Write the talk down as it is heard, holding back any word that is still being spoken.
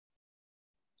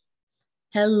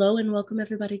Hello and welcome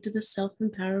everybody to the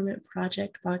Self-Empowerment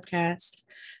Project podcast.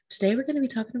 Today we're going to be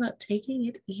talking about taking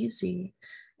it easy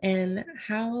and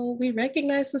how we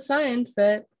recognize the signs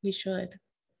that we should.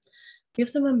 We have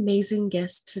some amazing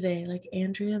guests today, like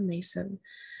Andrea Mason.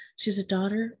 She's a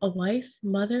daughter, a wife,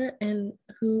 mother, and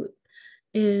who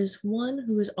is one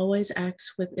who always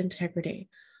acts with integrity.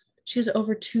 She has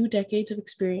over 2 decades of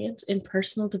experience in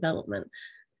personal development,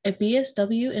 a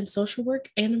BSW in social work,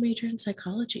 and a major in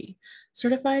psychology.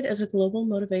 Certified as a global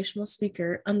motivational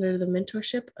speaker under the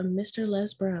mentorship of Mr.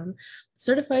 Les Brown,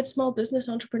 certified small business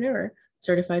entrepreneur,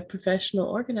 certified professional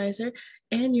organizer,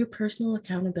 and your personal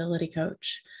accountability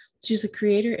coach. She's the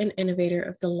creator and innovator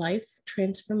of the life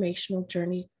transformational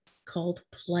journey called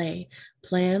Play,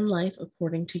 Plan Life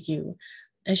According to You.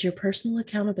 As your personal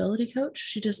accountability coach,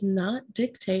 she does not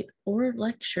dictate or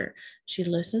lecture. She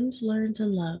listens, learns,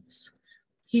 and loves.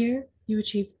 Here, you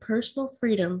achieve personal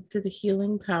freedom through the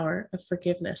healing power of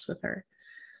forgiveness with her.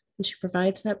 And she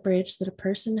provides that bridge that a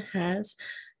person has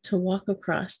to walk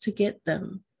across to get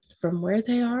them from where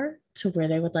they are to where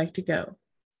they would like to go.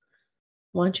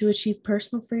 Want to achieve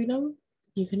personal freedom?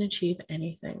 You can achieve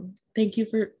anything. Thank you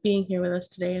for being here with us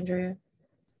today, Andrea.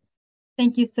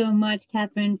 Thank you so much,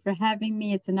 Catherine, for having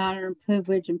me. It's an honor and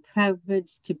privilege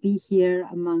to be here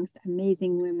amongst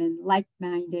amazing women,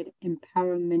 like-minded,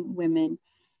 empowerment women.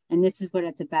 And this is what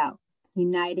it's about,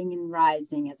 uniting and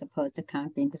rising as opposed to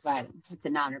conquering and dividing. It's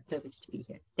an honor and privilege to be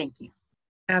here. Thank you.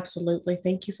 Absolutely.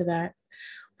 Thank you for that.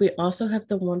 We also have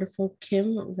the wonderful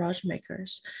Kim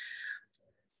Rajmakers.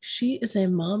 She is a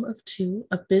mom of 2,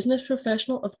 a business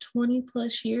professional of 20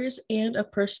 plus years, and a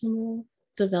personal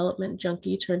development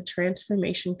junkie turned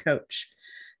transformation coach.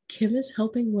 Kim is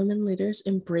helping women leaders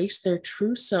embrace their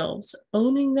true selves,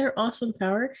 owning their awesome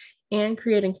power, and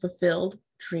creating fulfilled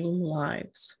dream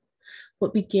lives.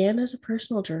 What began as a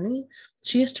personal journey,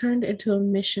 she has turned into a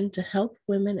mission to help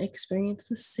women experience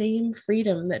the same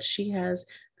freedom that she has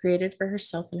created for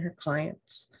herself and her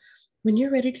clients. When you're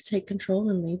ready to take control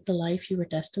and lead the life you were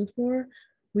destined for,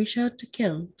 reach out to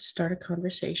Kim to start a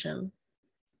conversation.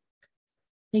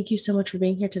 Thank you so much for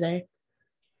being here today.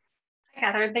 Hi,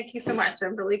 Catherine. Thank you so much.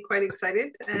 I'm really quite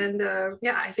excited. And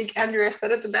I think Andrea said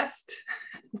it the best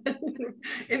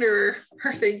in her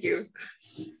thank yous.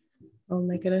 Oh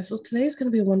my goodness. Well, today's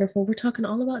going to be wonderful. We're talking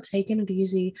all about taking it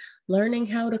easy, learning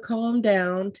how to calm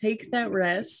down, take that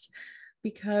rest,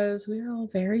 because we are all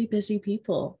very busy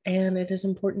people. And it is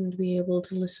important to be able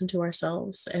to listen to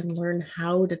ourselves and learn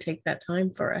how to take that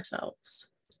time for ourselves.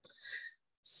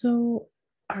 So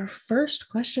our first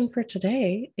question for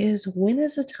today is, when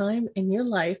is a time in your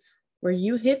life where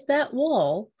you hit that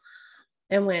wall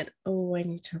and went, oh, I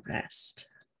need to rest?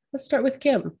 Let's start with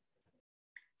Kim.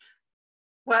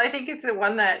 Well, I think it's the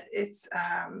one that it's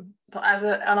as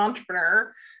an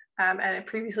entrepreneur and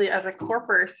previously as a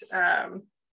corporate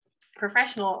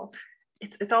professional,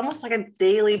 it's almost like a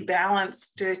daily balance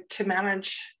to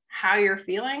manage how you're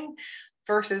feeling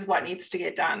versus what needs to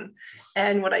get done.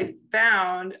 And what I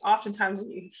found, oftentimes when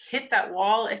you hit that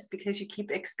wall, it's because you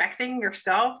keep expecting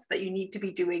yourself that you need to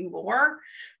be doing more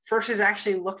versus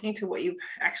actually looking to what you've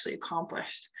actually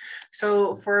accomplished.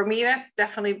 So for me, that's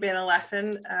definitely been a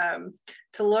lesson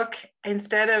to look,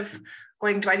 instead of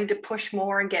going, do I need to push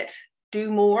more and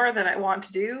do more than I want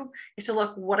to do, is to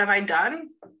look, what have I done?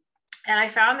 And I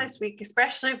found this week,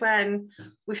 especially when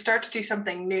we start to do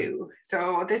something new.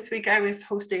 So this week I was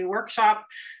hosting a workshop,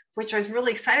 which I was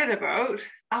really excited about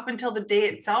up until the day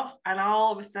itself. And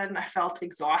all of a sudden I felt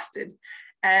exhausted.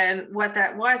 And what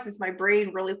that was is my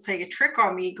brain really playing a trick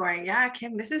on me, going, yeah,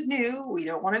 Kim, this is new. We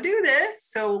don't want to do this.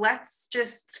 So let's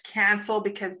just cancel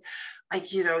because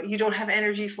you don't have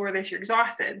energy for this. You're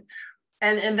exhausted.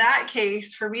 And in that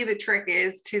case, for me, the trick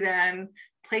is to then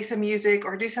play some music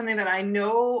or do something that I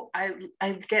know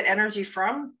I get energy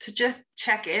from, to just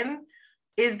check in.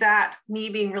 Is that me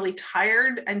being really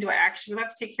tired? And do I actually have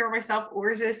to take care of myself? Or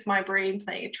is this my brain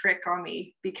playing a trick on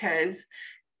me because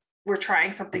we're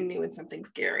trying something new and something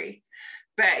scary?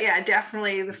 But yeah,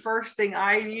 definitely the first thing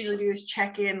I usually do is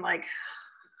check in, like,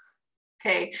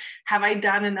 okay, have I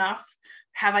done enough?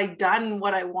 Have I done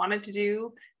what I wanted to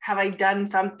do? Have I done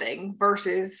something,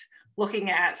 versus looking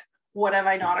at what have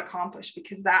I not accomplished?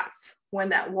 Because that's when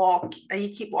that wall, you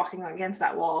keep walking against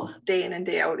that wall day in and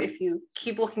day out if you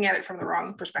keep looking at it from the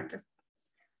wrong perspective.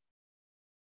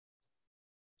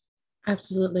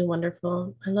 Absolutely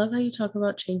wonderful. I love how you talk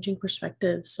about changing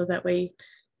perspectives, so that way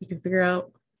you can figure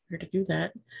out where to do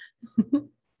that.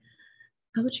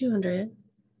 How about you, Andrea?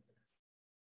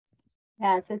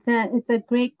 Yes, it's a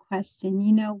great question.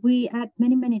 You know, we at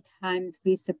many times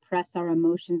we suppress our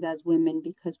emotions as women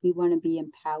because we want to be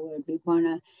empowered. We want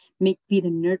to be the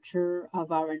nurturer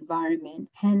of our environment.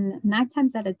 And 9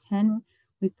 times out of 10,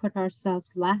 we put ourselves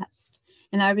last.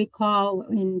 And I recall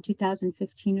in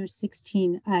 2015 or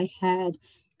 16, I had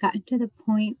gotten to the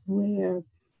point where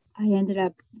I ended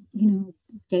up,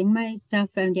 getting my stuff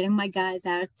and getting my guys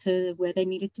out to where they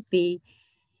needed to be,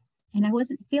 and I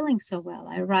wasn't feeling so well.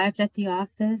 I arrived at the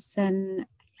office and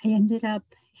I ended up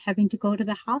having to go to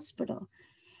the hospital.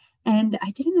 And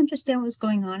I didn't understand what was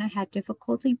going on. I had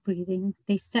difficulty breathing.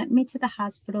 They sent me to the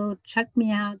hospital, checked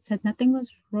me out, said nothing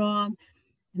was wrong,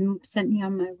 and sent me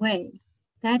on my way.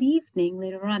 That evening,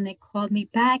 later on, they called me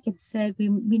back and said, we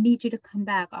need you to come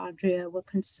back, Audrea. We're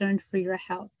concerned for your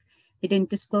health. They didn't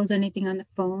disclose anything on the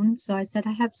phone. So I said,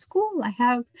 I have school. I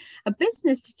have a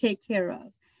business to take care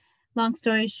of. Long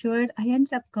story short, I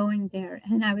ended up going there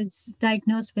and I was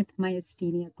diagnosed with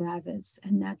myasthenia gravis.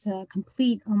 And that's a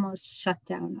complete almost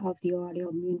shutdown of the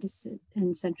autoimmune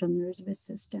and central nervous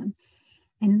system.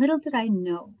 And little did I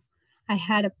know, I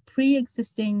had a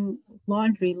pre-existing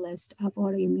laundry list of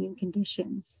autoimmune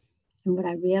conditions. And what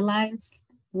I realized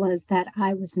was that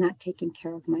I was not taking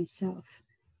care of myself.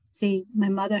 See, my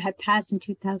mother had passed in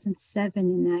 2007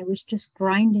 and I was just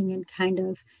grinding and kind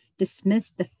of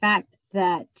dismissed the fact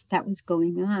that that was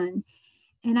going on,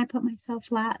 and I put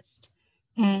myself last.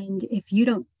 And if you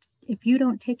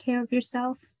don't take care of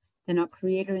yourself, then our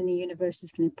creator in the universe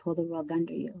is going to pull the rug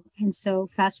under you. And so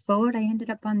fast forward, I ended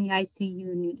up on the ICU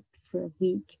unit for a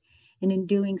week, and in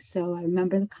doing so, I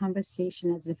remember the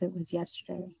conversation as if it was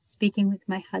yesterday, speaking with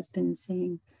my husband and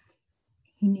saying,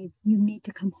 you need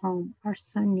to come home. Our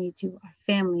son needs you. Our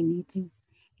family needs you.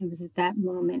 It was at that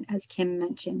moment, as Kim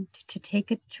mentioned, to take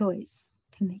a choice,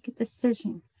 to make a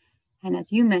decision. And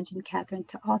as you mentioned, Catherine,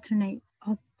 to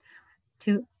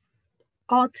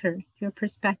alter your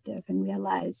perspective and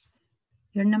realize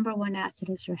your number one asset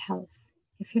is your health.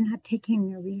 If you're not taking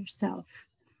care of yourself,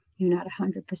 you're not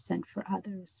 100% for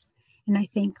others. And I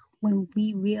think when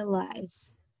we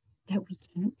realize that we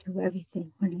can't do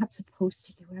everything, we're not supposed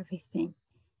to do everything,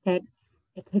 that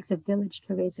it takes a village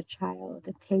to raise a child,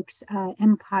 it takes an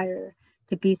empire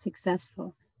to be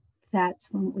successful,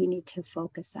 that's when we need to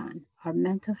focus on our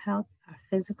mental health, our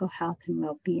physical health, and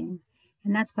well-being.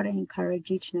 And that's what I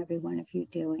encourage each and every one of you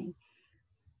doing.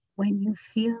 When you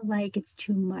feel like it's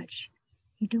too much,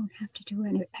 you don't have to do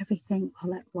everything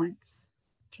all at once.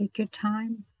 Take your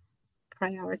time,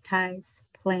 prioritize,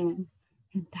 plan,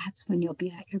 and that's when you'll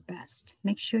be at your best.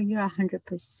 Make sure you're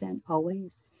 100%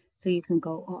 always so you can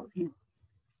go all in.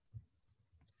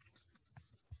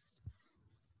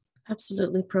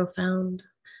 Absolutely profound.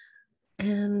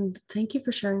 And thank you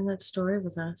for sharing that story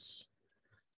with us.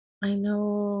 I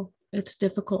know it's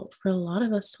difficult for a lot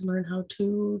of us to learn how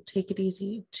to take it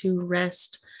easy, to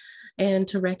rest, and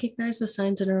to recognize the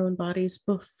signs in our own bodies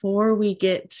before we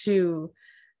get to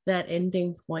that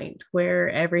ending point where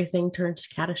everything turns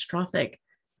catastrophic.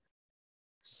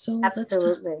 So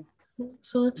Absolutely.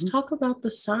 let's talk about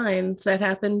the signs that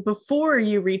happen before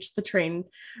you reach the train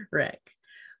wreck.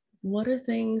 What are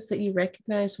things that you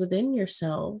recognize within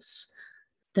yourselves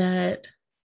that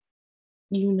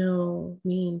you know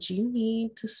means you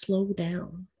need to slow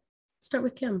down? Start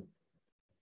with Kim.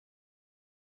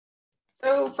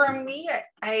 So for me,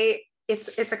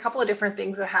 it's a couple of different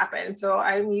things that happen. So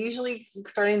I'm usually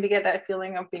starting to get that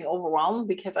feeling of being overwhelmed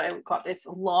because I've got this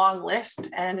long list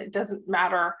and it doesn't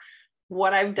matter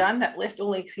what I've done, that list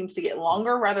only seems to get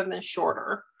longer rather than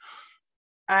shorter.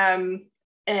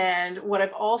 And what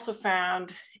I've also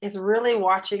found is really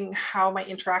watching how my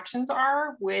interactions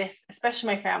are with, especially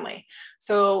my family.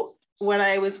 So when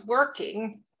I was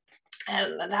working,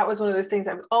 and that was one of those things,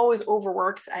 I was always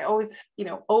overworked. I always,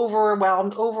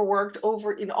 overwhelmed, overworked,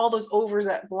 all those overs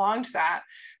that belong to that,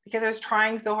 because I was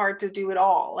trying so hard to do it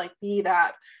all, like be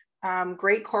that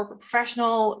great corporate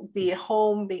professional, be at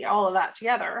home, be all of that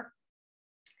together.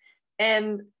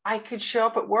 And I could show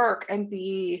up at work and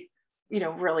be,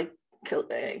 really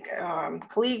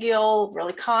collegial,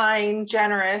 really kind,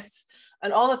 generous,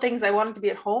 and all the things I wanted to be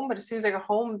at home. But as soon as I got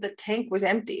home, the tank was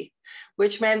empty,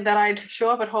 which meant that I'd show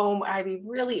up at home, I'd be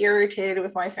really irritated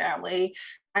with my family.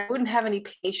 I wouldn't have any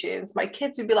patience. My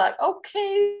kids would be like,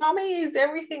 okay, mommy, is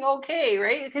everything okay?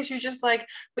 Right? Because you're just like,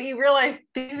 but you realize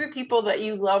these are the people that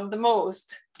you love the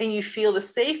most and you feel the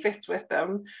safest with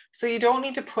them. So you don't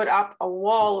need to put up a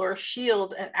wall or a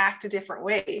shield and act a different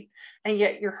way. And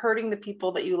yet you're hurting the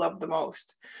people that you love the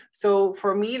most. So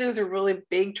for me, those are really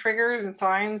big triggers and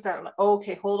signs that,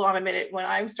 okay, hold on a minute. When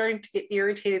I'm starting to get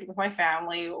irritated with my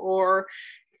family or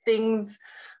things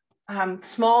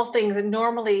small things that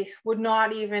normally would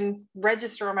not even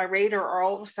register on my radar are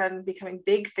all of a sudden becoming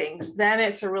big things, then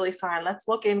it's a really sign. Let's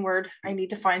look inward. I need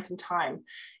to find some time.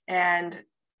 And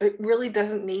it really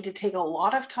doesn't need to take a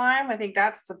lot of time. I think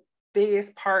that's the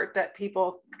biggest part that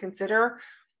people consider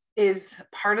is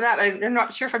part of that. I'm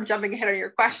not sure if I'm jumping ahead on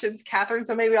your questions, Catherine,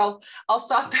 so maybe I'll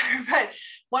stop there. But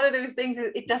one of those things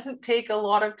is it doesn't take a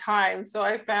lot of time. So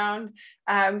I found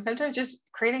sometimes just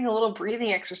creating a little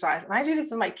breathing exercise, and I do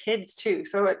this with my kids too.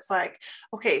 So it's like,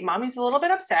 okay, mommy's a little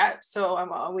bit upset,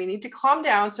 so we need to calm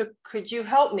down. So could you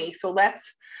help me? So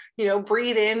let's,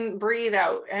 breathe in, breathe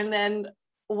out. And then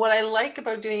what I like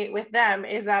about doing it with them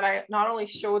is that I not only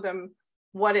show them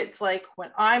what it's like when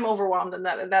I'm overwhelmed and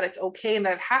that it's okay and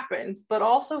that it happens, but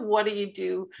also what do you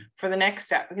do for the next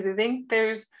step? Because I think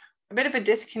there's a bit of a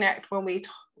disconnect when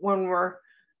we're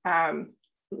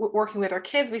working with our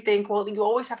kids. We think, well, you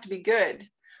always have to be good,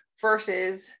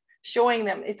 versus showing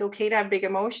them it's okay to have big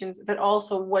emotions, but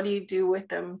also what do you do with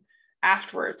them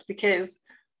afterwards? Because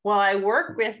while I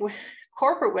work with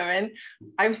corporate women,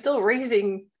 I'm still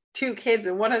raising 2 kids,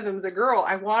 and one of them's a girl.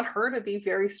 I want her to be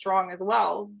very strong as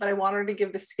well, but I want her to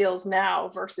give the skills now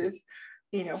versus,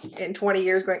 in 20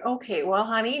 years going, okay, well,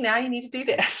 honey, now you need to do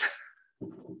this.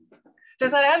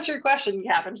 Does that answer your question,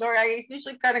 Catherine? Sorry, I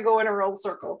usually kind of go in a real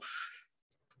circle.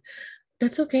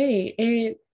 That's okay.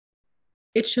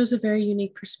 It shows a very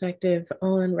unique perspective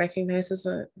on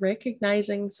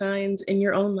recognizing signs in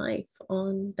your own life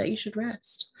on that you should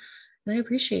rest. And I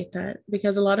appreciate that,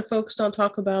 because a lot of folks don't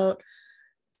talk about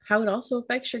how it also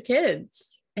affects your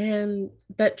kids and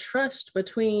that trust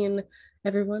between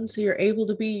everyone, so you're able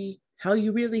to be how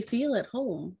you really feel at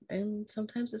home. And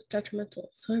sometimes it's detrimental.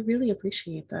 So I really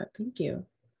appreciate that. Thank you.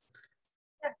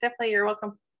 Yeah, definitely. You're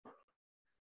welcome.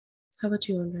 How about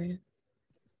you, Andrea?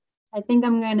 I think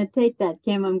I'm going to take that,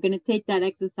 Kim. I'm going to take that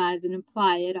exercise and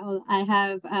apply it. I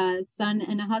have a son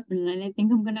and a husband, and I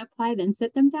think I'm going to apply it and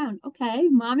sit them down. Okay,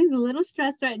 mommy's a little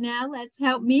stressed right now. Let's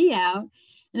help me out.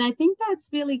 And I think that's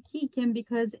really key, Kim,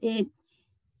 because it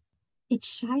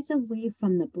shies away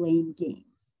from the blame game.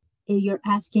 You're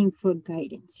asking for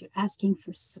guidance. You're asking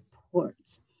for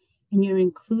support. And you're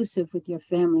inclusive with your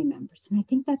family members. And I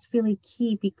think that's really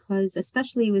key, because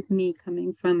especially with me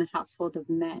coming from a household of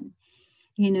men,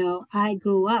 I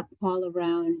grew up all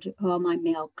around all my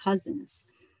male cousins,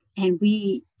 and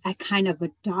I kind of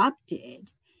adopted,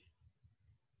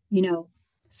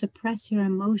 suppress your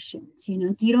emotions.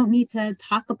 You don't need to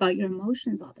talk about your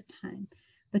emotions all the time.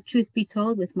 But truth be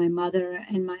told, with my mother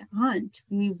and my aunt,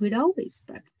 we would always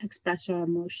express our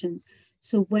emotions.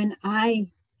 So when I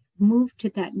moved to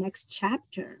that next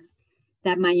chapter,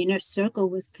 that my inner circle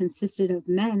was consisted of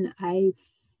men, I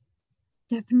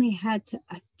definitely had to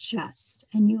adjust.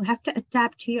 And you have to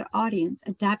adapt to your audience,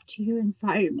 adapt to your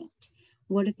environment.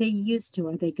 What are they used to?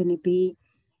 Are they going to be,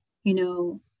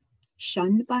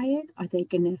 shunned by it? Are they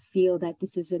going to feel that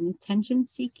this is an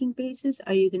attention-seeking basis?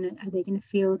 Are they going to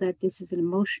feel that this is an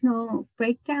emotional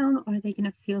breakdown? Or are they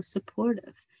going to feel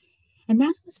supportive? And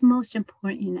that's what's most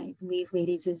important, I believe,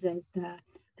 ladies, is the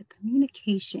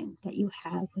communication that you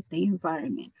have with the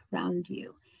environment around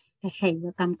you. That, hey,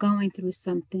 look, I'm going through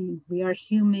something. We are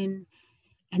human,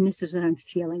 and this is what I'm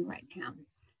feeling right now.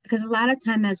 Because a lot of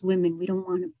time as women, we don't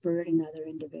want to burden other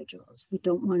individuals. We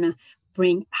don't want to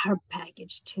bring our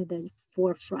baggage to the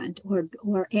forefront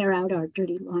or air out our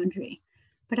dirty laundry.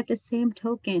 But at the same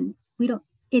token,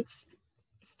 it's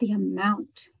the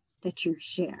amount that you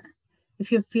share.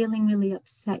 If you're feeling really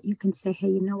upset, you can say, hey,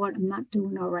 you know what? I'm not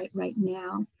doing all right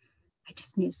now. I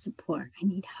just need support. I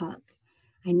need a hug.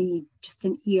 I need just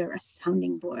an ear, a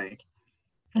sounding board.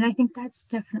 And I think that's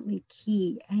definitely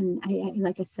key. And I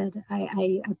like I said,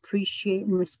 I appreciate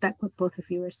and respect what both of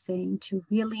you are saying, to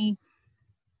really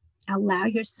allow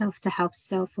yourself to have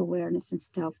self-awareness and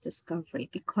self-discovery,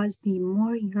 because the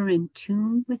more you're in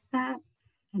tune with that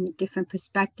and the different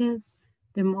perspectives,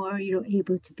 the more you're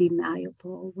able to be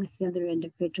malleable with the other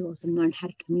individuals and learn how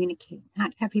to communicate.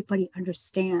 Not everybody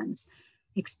understands,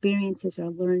 experiences, or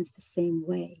learns the same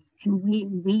way. And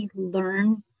we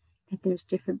learn that there's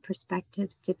different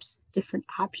perspectives, different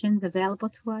options available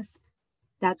to us.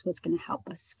 That's what's going to help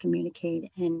us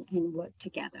communicate and work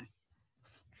together.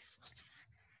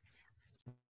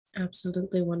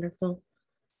 Absolutely wonderful.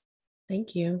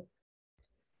 Thank you.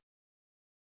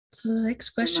 So the next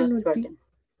question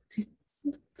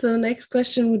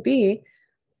would be,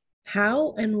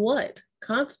 how and what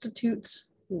constitutes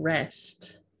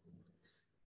rest?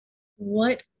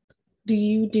 What do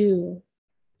you do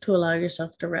to allow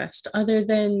yourself to rest, other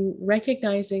than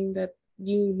recognizing that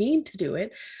you need to do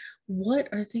it? What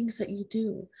are things that you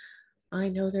do? I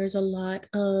know there's a lot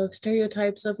of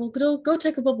stereotypes of, well, go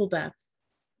take a bubble bath.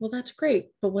 Well, that's great,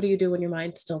 but what do you do when your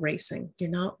mind's still racing? You're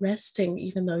not resting,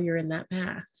 even though you're in that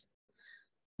bath.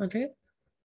 Andrea?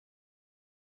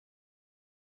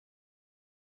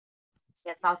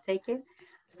 Yes, I'll take it.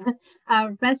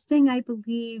 Resting, I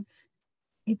believe,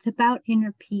 it's about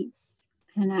inner peace.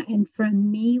 And for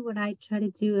me, what I try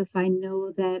to do if I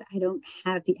know that I don't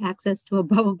have the access to a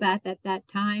bubble bath at that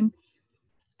time,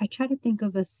 I try to think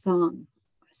of a song,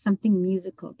 something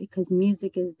musical, because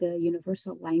music is the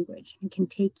universal language and can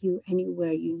take you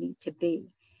anywhere you need to be.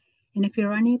 And if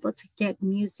you're unable to get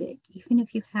music, even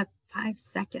if you have 5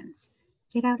 seconds,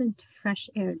 get out into fresh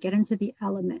air, get into the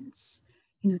elements,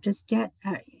 just get,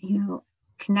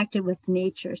 connected with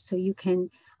nature so you can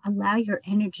allow your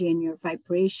energy and your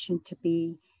vibration to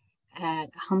be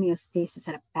at homeostasis,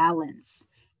 at a balance,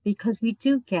 because we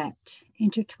do get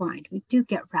intertwined, we do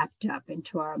get wrapped up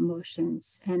into our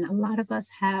emotions. And a lot of us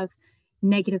have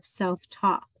negative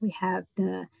self-talk. We have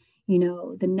the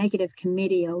negative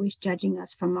committee always judging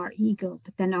us from our ego,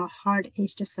 but then our heart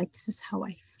is just like, this is how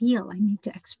I feel. I need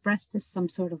to express this some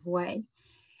sort of way.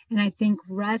 And I think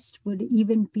rest I would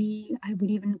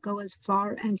even go as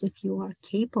far as, if you are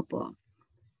capable,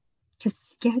 to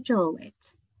schedule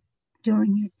it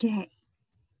during your day.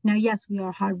 Now, yes, we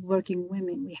are hardworking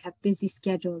women. We have busy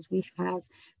schedules. We have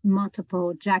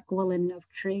multiple Jacqueline of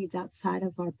trades outside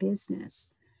of our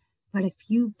business. But if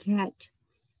you get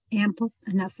ample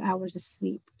enough hours of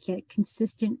sleep, get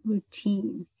consistent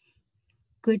routine,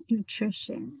 good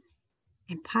nutrition,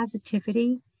 and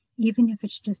positivity, even if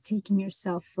it's just taking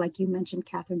yourself, like you mentioned,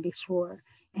 Catherine, before,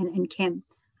 and Kim,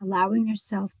 allowing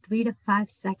yourself 3 to 5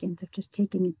 seconds of just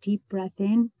taking a deep breath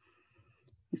in,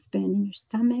 expanding your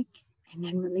stomach, and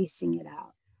then releasing it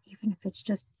out, even if it's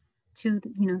just 2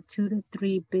 to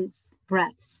 3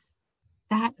 breaths.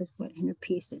 That is what inner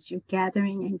peace is. You're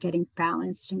gathering and getting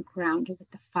balanced and grounded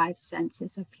with the 5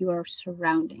 senses of your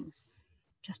surroundings,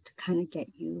 just to kind of get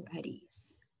you at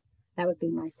ease. That would be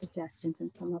my suggestions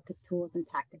and some of the tools and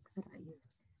tactics that I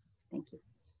use. Thank you.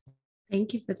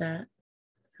 Thank you for that.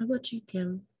 How about you,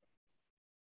 Kim?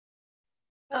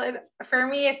 Well, for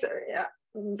me, it's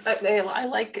I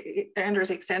like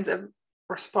Andrew's extensive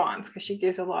response, because she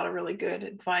gives a lot of really good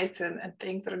advice and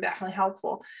things that are definitely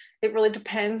helpful. It really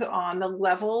depends on the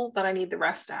level that I need the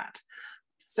rest at.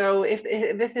 So if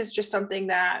this is just something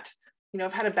that,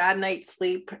 I've had a bad night's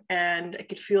sleep and I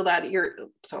could feel that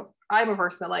so I'm a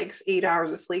person that likes 8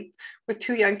 hours of sleep. With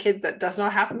 2 young kids, that does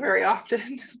not happen very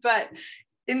often. But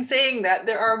in saying that,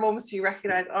 there are moments you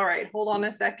recognize, all right, hold on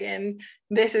a second.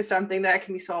 This is something that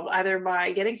can be solved either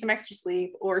by getting some extra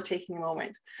sleep or taking a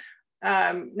moment.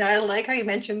 Now, I like how you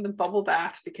mentioned the bubble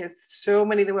baths, because so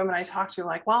many of the women I talk to are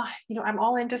like, well, I'm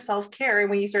all into self-care. And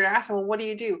when you start asking, well, what do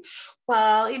you do?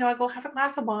 Well, I go have a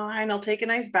glass of wine, I'll take a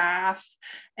nice bath,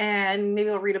 and maybe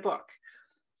I'll read a book.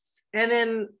 And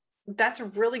then that's a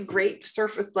really great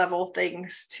surface level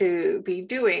things to be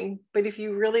doing. But if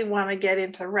you really want to get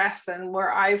into rest, and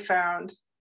where I've found,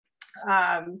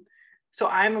 so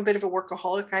I'm a bit of a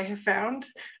workaholic, I have found.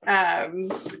 I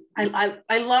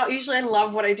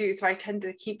love what I do, so I tend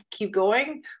to keep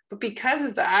going. But because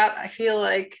of that, I feel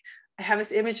like I have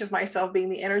this image of myself being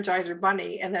the Energizer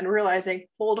Bunny, and then realizing,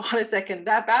 hold on a second,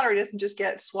 that battery doesn't just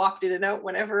get swapped in and out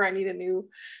whenever I need a new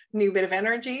bit of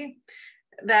energy.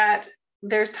 That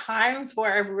there's times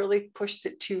where I've really pushed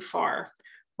it too far,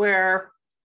 where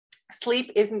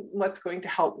sleep isn't what's going to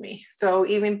help me. So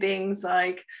even things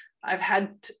like, I've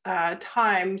had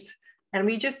times, and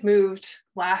we just moved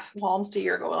almost a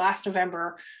year ago, last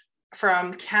November,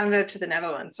 from Canada to the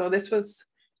Netherlands. So this was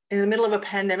in the middle of a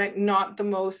pandemic, not the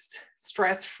most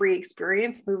stress-free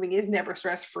experience. Moving is never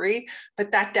stress-free,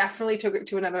 but that definitely took it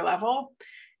to another level.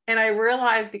 And I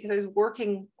realized, because I was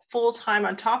working full-time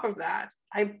on top of that,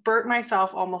 I burnt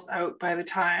myself almost out by the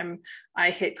time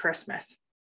I hit Christmas.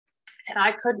 And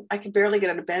I could barely get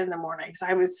out of bed in the mornings.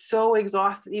 I was so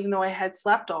exhausted, even though I had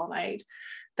slept all night,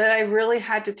 that I really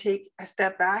had to take a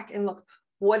step back and look,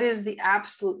 what is the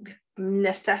absolute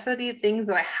necessity, things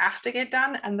that I have to get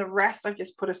done, and the rest I've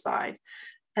just put aside.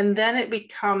 And then it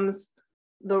becomes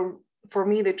for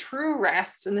me, the true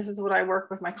rest, and this is what I work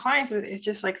with my clients with, is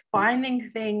just like finding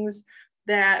things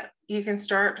that you can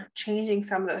start changing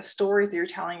some of the stories that you're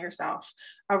telling yourself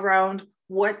around,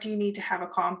 what do you need to have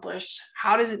accomplished?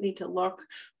 How does it need to look?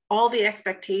 All the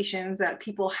expectations that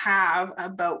people have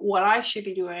about what I should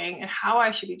be doing and how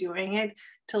I should be doing it,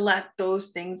 to let those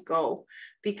things go.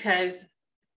 Because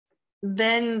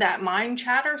then that mind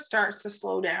chatter starts to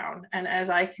slow down. And as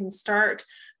I can start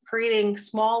creating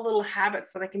small little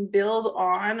habits that I can build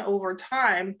on over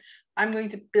time, I'm going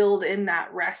to build in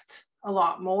that rest a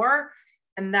lot more.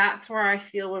 And that's where I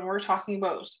feel when we're talking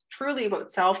about truly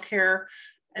about self-care,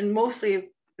 and mostly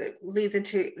it leads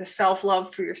into the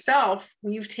self-love for yourself.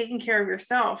 When you've taken care of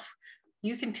yourself,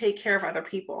 you can take care of other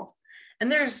people.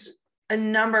 And there's a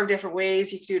number of different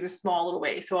ways you can do it in a small little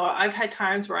way. So I've had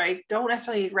times where I don't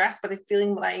necessarily need rest, but I'm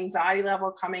feeling my anxiety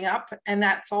level coming up. And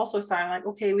that's also a sign like,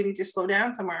 okay, we need to slow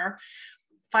down somewhere.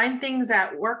 Find things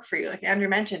that work for you. Like Andrew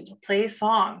mentioned, play a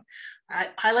song.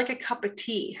 I like a cup of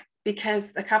tea,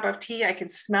 because the cup of tea, I can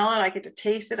smell it, I get to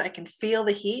taste it, I can feel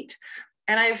the heat.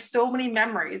 And I have so many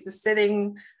memories of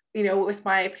sitting, with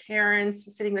my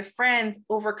parents, sitting with friends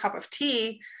over a cup of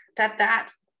tea,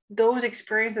 those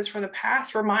experiences from the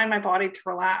past remind my body to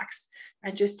relax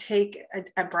and just take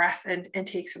a breath and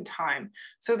take some time.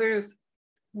 So there's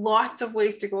lots of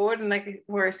ways to go. And like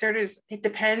where I started is, it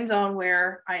depends on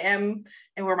where I am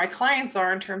and where my clients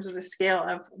are in terms of the scale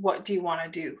of what do you want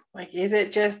to do? Like, is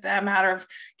it just a matter of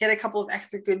get a couple of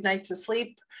extra good nights of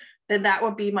sleep? Then that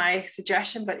would be my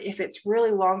suggestion. But if it's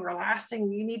really longer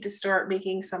lasting, you need to start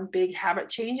making some big habit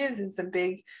changes and some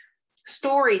big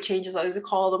story changes, I like to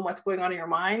call them, what's going on in your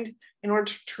mind, in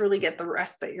order to truly get the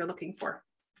rest that you're looking for.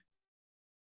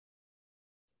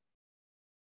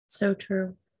 So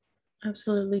true.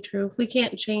 Absolutely true. If we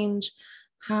can't change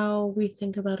how we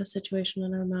think about a situation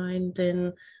in our mind,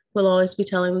 then we'll always be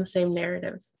telling the same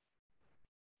narrative.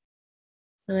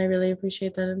 And I really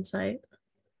appreciate that insight.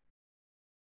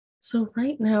 So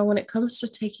right now, when it comes to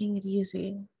taking it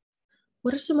easy,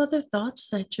 what are some other thoughts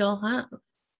that y'all have?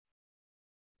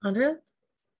 Andrea?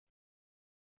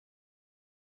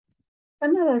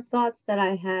 Some of the thoughts that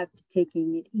I have to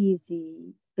taking it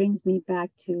easy brings me back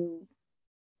to,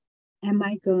 am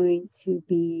I going to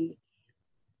be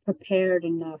prepared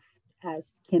enough,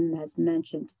 as Kim has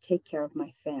mentioned, to take care of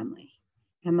my family?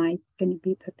 Am I going to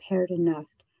be prepared enough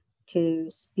to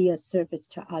be a service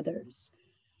to others?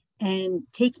 And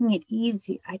taking it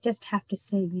easy, I just have to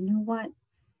say, you know what?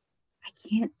 I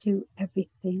can't do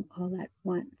everything all at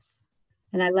once.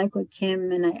 And I like what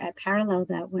Kim, and I parallel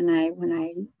that when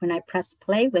I press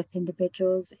play with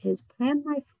individuals, is plan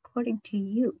life according to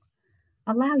you.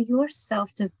 Allow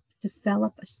yourself to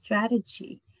develop a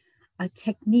strategy, a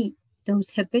technique.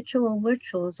 Those habitual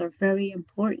rituals are very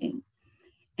important.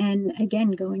 And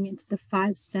again, going into the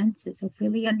 5 senses of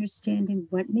really understanding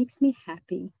what makes me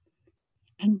happy,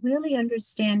 and really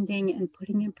understanding and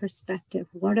putting in perspective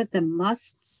what are the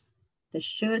musts, the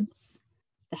shoulds,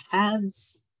 the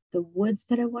haves, the woulds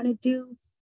that I want to do,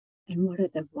 and what are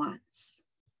the wants.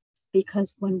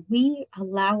 Because when we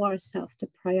allow ourselves to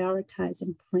prioritize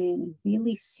and plan and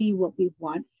really see what we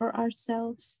want for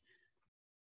ourselves,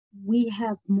 we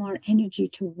have more energy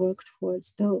to work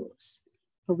towards those.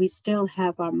 But we still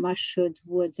have our must, shoulds,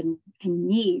 woulds, and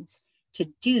needs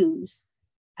to do's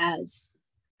as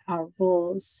our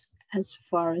roles, as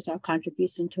far as our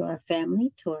contribution to our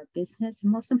family, to our business,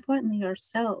 and most importantly,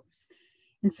 ourselves.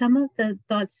 And some of the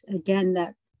thoughts, again,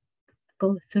 that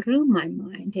go through my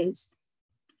mind is,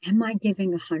 am I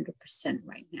giving 100%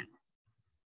 right now?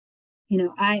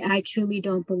 I truly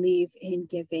don't believe in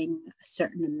giving a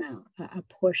certain amount, a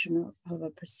portion of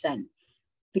a percent,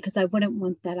 because I wouldn't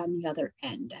want that on the other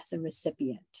end as a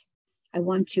recipient. I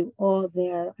want you all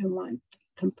there. I want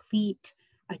complete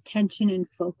attention and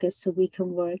focus so we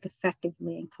can work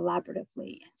effectively and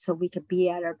collaboratively, and so we can be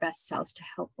at our best selves to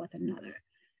help one another.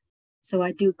 So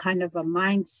I do kind of a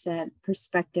mindset,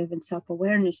 perspective, and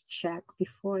self-awareness check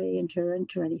before I enter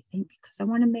into anything, because I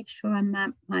want to make sure I'm at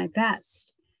my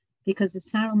best, because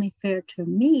it's not only fair to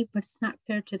me, but it's not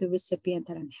fair to the recipient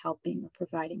that I'm helping or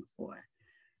providing for.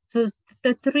 So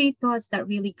the 3 thoughts that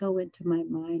really go into my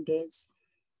mind is,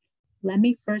 let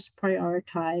me first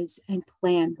prioritize and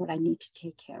plan what I need to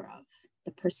take care of,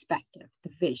 the perspective, the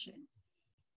vision.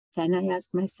 Then I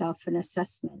ask myself an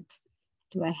assessment.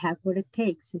 Do I have what it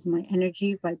takes? Is my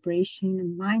energy, vibration,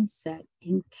 and mindset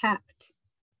intact?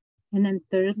 And then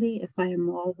thirdly, if I am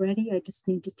all ready, I just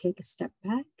need to take a step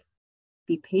back,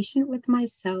 be patient with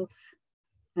myself,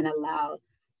 and allow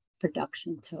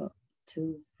production to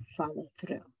follow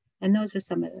through. And those are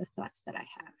some of the thoughts that I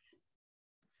have.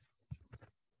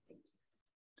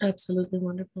 Absolutely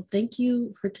wonderful. Thank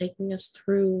you for taking us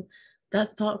through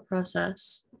that thought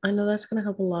process. I know that's going to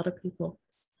help a lot of people.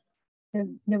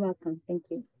 You're welcome. Thank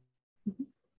you.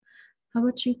 How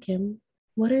about you, Kim?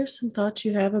 What are some thoughts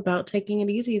you have about taking it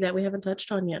easy that we haven't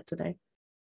touched on yet today?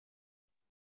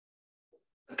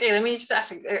 Okay, let me just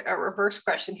ask a reverse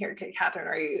question here. Okay, Catherine,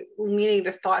 are you meaning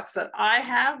the thoughts that I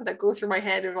have that go through my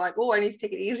head of like, oh, I need to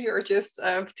take it easy, or just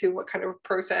to what kind of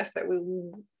process that we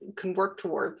can work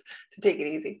towards to take it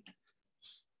easy?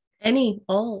 Any,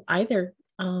 all, either.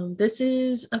 This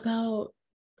is about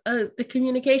the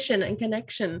communication and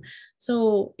connection.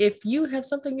 So if you have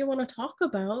something you want to talk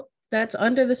about that's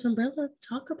under this umbrella,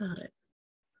 talk about it.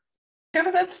 Yeah,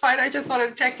 that's fine. I just wanted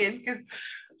to check in because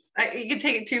you can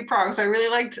take it two prongs. So I really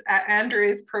liked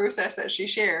Andrea's process that she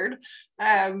shared.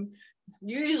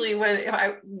 Usually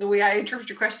the way I interpret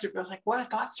your question, I was like, what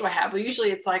thoughts do I have? But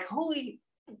usually it's like,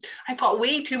 I've got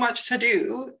way too much to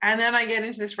do. And then I get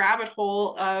into this rabbit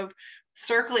hole of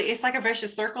circling. It's like a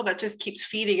vicious circle that just keeps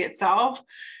feeding itself.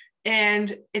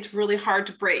 And it's really hard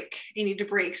to break. You need to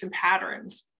break some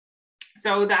patterns.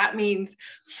 So that means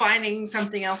finding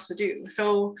something else to do.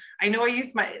 So I know I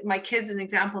used my kids as an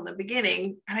example in the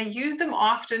beginning, and I use them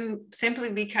often simply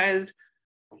because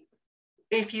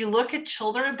if you look at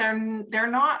children, they're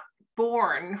not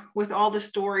born with all the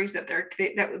stories that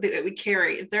we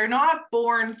carry. They're not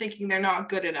born thinking they're not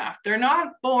good enough. They're not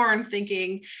born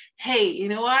thinking, hey, you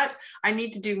know what? I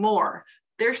need to do more.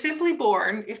 They're simply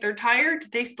born. If they're tired,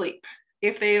 they sleep.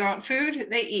 If they want food,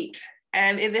 they eat.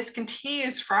 And this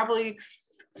continues probably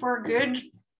for a good,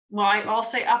 I'll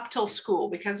say up till school,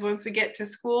 because once we get to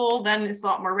school, then it's a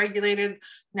lot more regulated.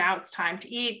 Now it's time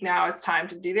to eat. Now it's time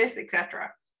to do this,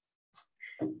 etc.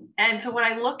 And so when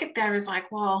I look at them, it's like,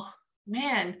 well,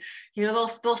 man, they'll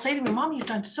say to me, Mom, you've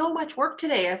done so much work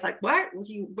today. I was like, what?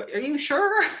 Are you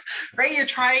sure? Right? You're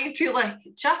trying to like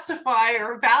justify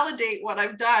or validate what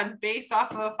I've done based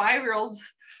off of a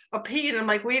 5-year-old's opinion. I'm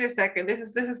like, wait a second,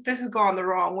 this has gone the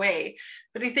wrong way.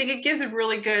 But I think it gives a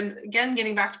really good, again,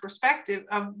 getting back to perspective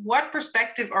of what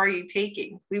perspective are you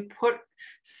taking? We put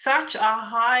such a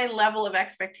high level of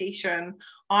expectation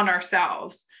on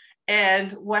ourselves.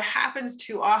 And what happens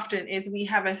too often is we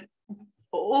have a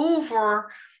over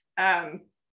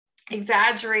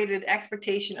exaggerated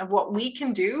expectation of what we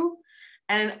can do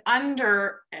and an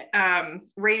under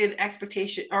rated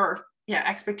expectation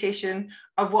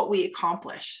of what we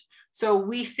accomplish. So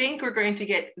we think we're going to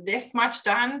get this much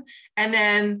done, and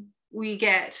then we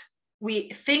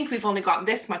think we've only got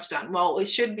this much done. Well, it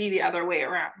should be the other way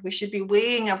around. We should be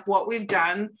weighing up what we've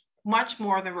done much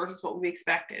more than versus what we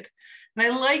expected. And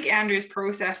I like Andrew's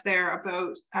process there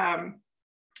about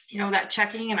that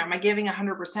checking in. Am I giving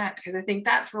 100%? Because I think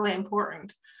that's really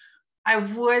important.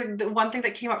 The one thing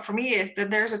that came up for me is that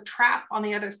there's a trap on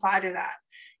the other side of that,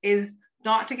 is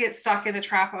not to get stuck in the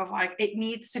trap of like, it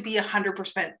needs to be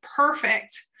 100%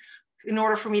 perfect in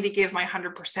order for me to give my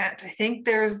 100%. I think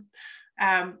there's,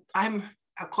 I'll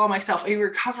call myself a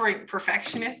recovering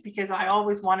perfectionist because I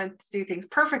always wanted to do things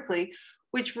perfectly,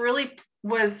 which really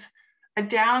was a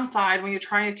downside when you're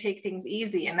trying to take things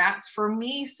easy. And that's for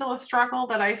me still a struggle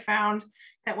that I found,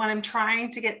 that when I'm trying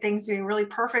to get things doing really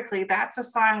perfectly, that's a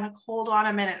sign like, hold on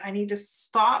a minute, I need to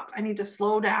stop. I need to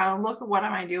slow down and look at what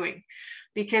am I doing?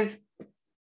 Because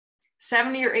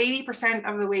 70 or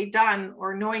 80% of the way done,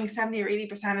 or knowing 70 or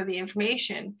 80% of the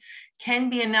information, can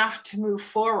be enough to move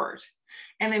forward.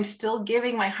 And I'm still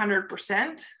giving my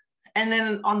 100%. And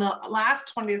then on the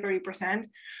last 20 to 30%,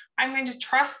 I'm going to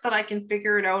trust that I can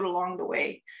figure it out along the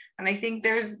way. And I think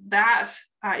there's that.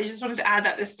 I just wanted to add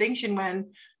that distinction when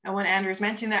Andrew's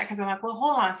mentioning that, because I'm like, well,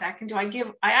 hold on a second.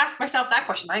 I ask myself that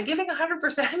question. Am I giving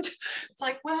 100%? It's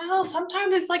like, well,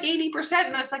 sometimes it's like 80%.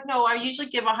 And it's like, no, I usually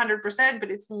give 100%, but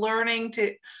it's learning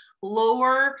to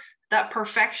lower that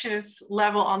perfectionist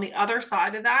level on the other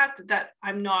side of that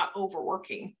I'm not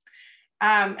overworking.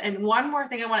 And one more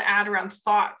thing I want to add around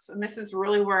thoughts, and this is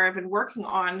really where I've been working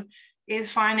on,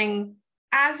 is finding,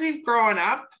 as we've grown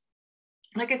up,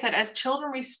 like I said, as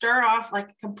children, we start off like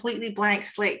a completely blank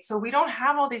slate. So we don't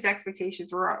have all these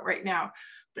expectations we're at right now.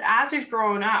 But as we've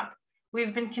grown up,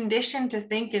 we've been conditioned to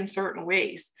think in certain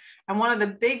ways. And one of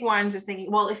the big ones is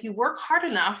thinking, well, if you work hard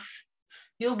enough,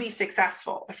 you'll be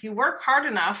successful. If you work hard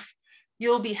enough,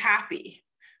 you'll be happy.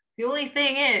 The only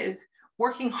thing is,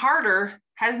 working harder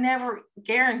has never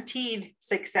guaranteed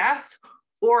success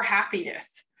or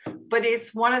happiness. But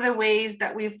it's one of the ways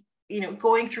that we've,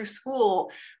 going through school,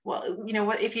 well,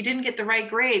 what if you didn't get the right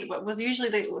grade? What was usually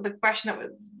the question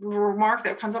the remark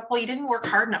that comes up? Well, you didn't work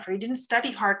hard enough, or you didn't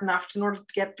study hard enough in order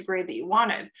to get the grade that you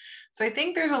wanted. So I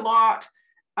think there's a lot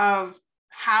of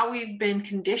how we've been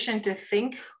conditioned to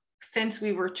think since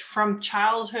we were from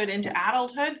childhood into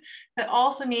adulthood that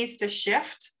also needs to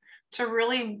shift to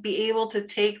really be able to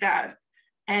take that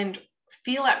and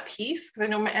feel at peace. Because I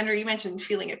know, Andrew, you mentioned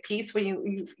feeling at peace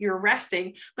when you're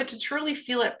resting, but to truly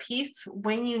feel at peace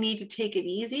when you need to take it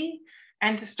easy,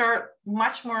 and to start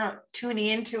much more tuning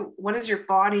into what does your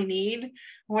body need,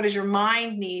 what does your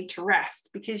mind need to rest,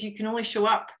 because you can only show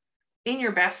up in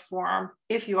your best form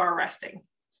if you are resting.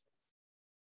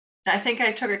 I think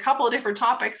I took a couple of different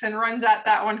topics and runs at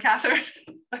that one, Catherine.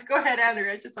 Go ahead,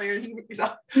 Andrew. I just saw your hand with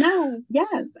yourself. No,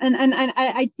 yes. And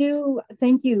I do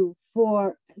thank you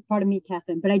for, pardon me,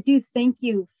 Catherine, but I do thank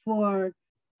you for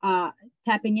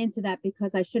tapping into that,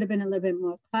 because I should have been a little bit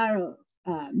more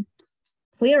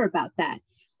clear about that.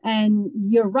 And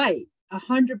you're right,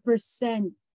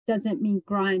 100% doesn't mean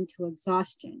grind to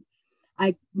exhaustion.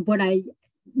 What I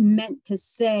meant to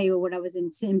say, or what I was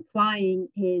implying,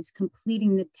 is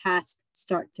completing the task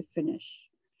start to finish.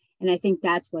 And I think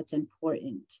that's what's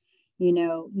important. You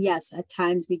know, yes, at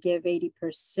times we give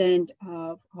 80%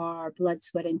 of our blood,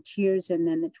 sweat, and tears, and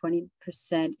then the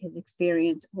 20% is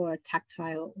experience or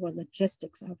tactile or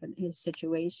logistics of a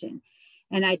situation.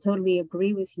 And I totally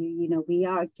agree with you. You know,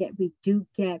 we do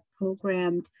get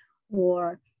programmed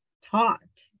or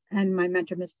taught. And my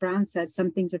mentor, Ms. Brown, says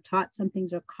some things are taught, some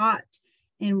things are caught.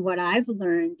 And what I've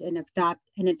learned and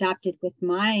adopted with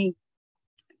my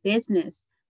business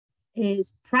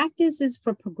is practice is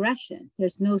for progression.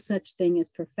 There's no such thing as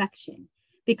perfection,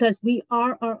 because we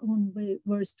are our own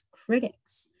worst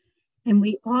critics. And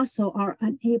we also are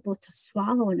unable to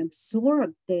swallow and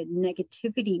absorb the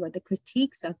negativity or the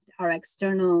critiques of our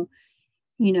external,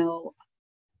 you know,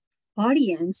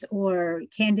 audience or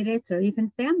candidates or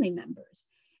even family members.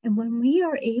 And when we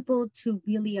are able to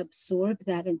really absorb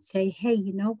that and say, hey,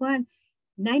 you know what,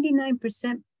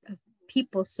 99% of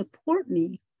people support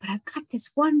me, but I've got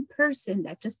this one person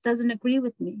that just doesn't agree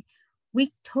with me,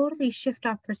 we totally shift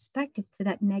our perspective to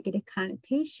that negative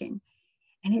connotation.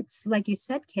 And it's like you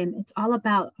said, Kim, it's all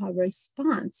about our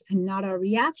response and not our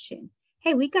reaction.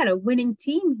 Hey, we got a winning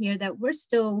team here that we're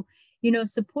still, you know,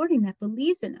 supporting, that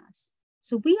believes in us.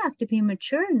 So we have to be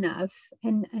mature enough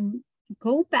and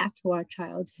go back to our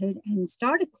childhood and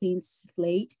start a clean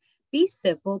slate, be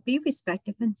civil, be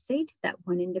respectful, and say to that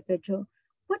one individual,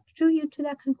 what drew you to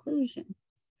that conclusion?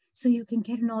 So you can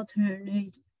get an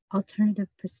alternative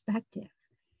perspective.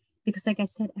 Because like I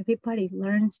said, everybody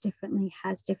learns differently,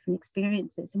 has different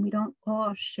experiences, and we don't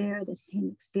all share the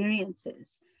same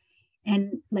experiences.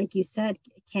 And like you said,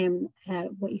 Kim,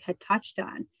 what you had touched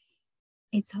on,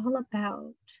 it's all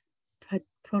about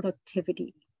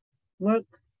productivity.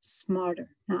 Work smarter,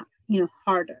 not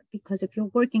harder. Because if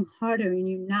you're working harder and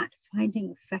you're not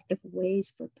finding effective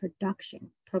ways for production,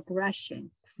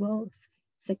 progression, growth,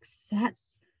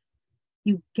 success,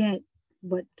 you get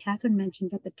what Catherine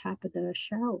mentioned at the top of the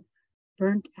show,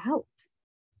 burnt out.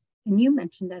 And you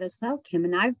mentioned that as well, Kim,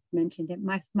 and I've mentioned it.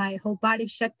 My whole body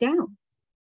shut down.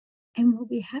 And what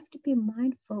we have to be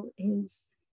mindful is,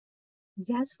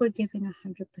 yes, we're giving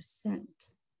 100%.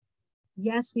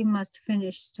 Yes, we must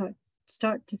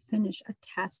start to finish a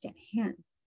task at hand.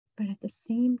 But at the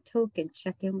same token,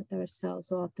 check in with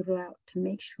ourselves all throughout to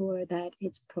make sure that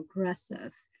it's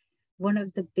progressive. One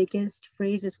of the biggest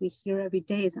phrases we hear every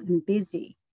day is, I'm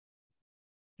busy.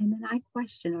 And then I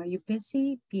question, are you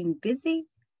busy being busy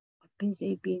or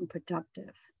busy being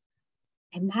productive?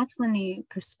 And that's when the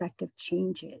perspective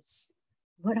changes.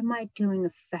 What am I doing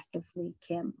effectively,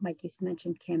 Kim, like you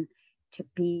mentioned, Kim, to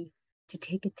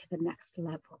take it to the next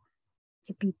level,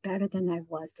 to be better than I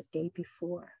was the day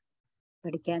before?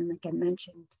 But again, like I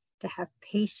mentioned, to have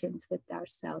patience with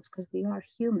ourselves, because we are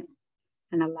human,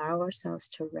 and allow ourselves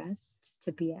to rest,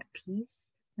 to be at peace,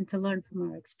 and to learn from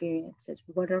our experiences.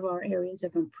 What are our areas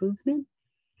of improvement,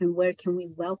 and where can we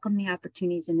welcome the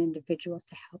opportunities and individuals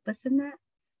to help us in that?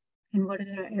 And what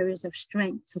are our areas of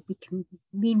strength so we can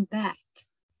lean back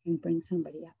and bring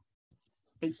somebody up?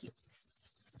 Thank you.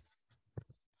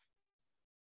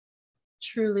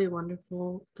 Truly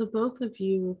wonderful. The both of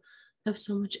you have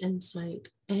so much insight,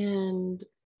 and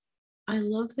I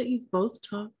love that you've both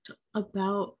talked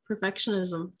about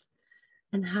perfectionism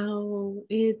and how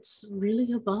it's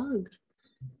really a bug,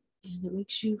 and it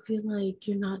makes you feel like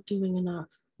you're not doing enough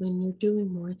when you're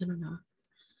doing more than enough.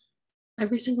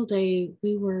 Every single day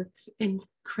we work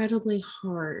incredibly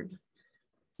hard,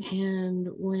 and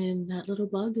when that little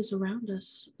bug is around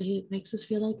us, it makes us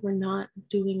feel like we're not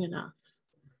doing enough.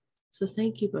 So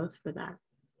thank you both for that.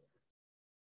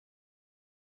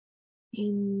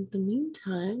 In the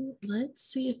meantime, let's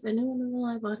see if anyone in the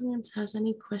live audience has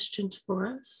any questions for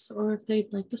us, or if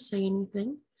they'd like to say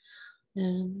anything.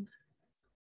 And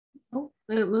oh,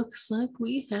 it looks like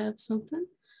we have something.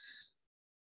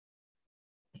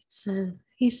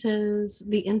 He says,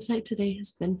 the insight today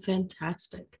has been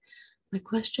fantastic. My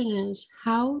question is,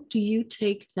 how do you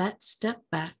take that step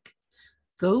back,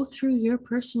 go through your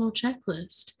personal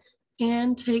checklist,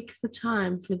 and take the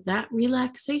time for that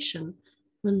relaxation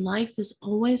when life is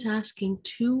always asking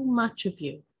too much of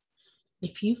you,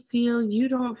 if you feel you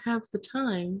don't have the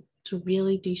time to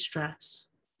really de-stress?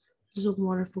 This is a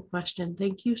wonderful question.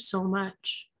 Thank you so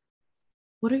much.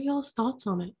 What are y'all's thoughts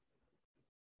on it?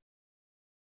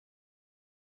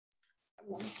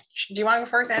 Do you want to go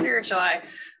first, Andrew, or shall I?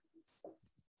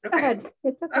 Okay. Go ahead.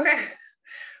 It's okay. Okay.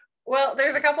 Well,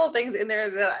 there's a couple of things in there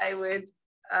that I would,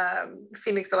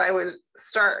 Phoenix, that I would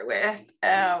start with.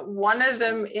 One of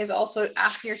them is also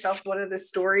asking yourself, what are the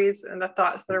stories and the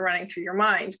thoughts that are running through your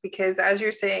mind? Because as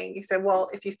you're saying, you said, well,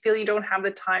 if you feel you don't have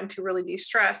the time to really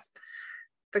de-stress,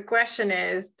 the question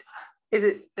is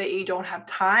it that you don't have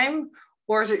time,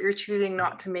 or is it you're choosing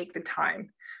not to make the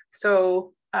time?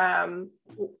 So,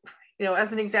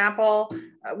 as an example,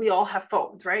 we all have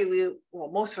phones, right?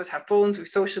 Most of us have phones, we have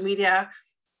social media.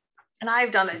 And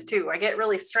I've done this too. I get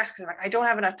really stressed because I'm like, I don't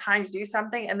have enough time to do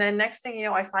something. And then next thing you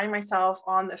know, I find myself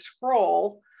on the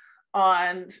scroll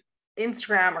on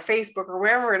Instagram or Facebook or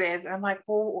wherever it is. And I'm like,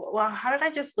 well, how did I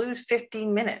just lose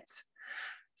 15 minutes?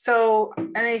 So,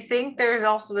 and I think there's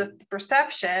also this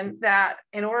perception that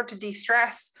in order to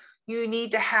de-stress, you need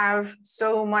to have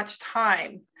so much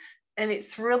time. And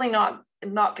it's really not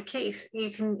the case.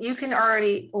 You can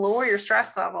already lower your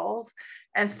stress levels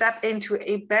and step into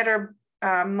a better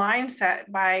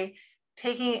mindset by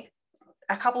taking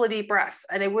a couple of deep breaths.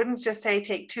 And I wouldn't just say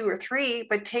take 2 or 3,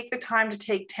 but take the time to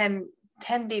take 10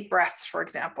 deep breaths, for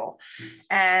example.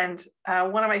 And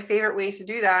one of my favorite ways to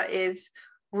do that is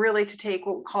really to take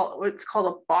what's called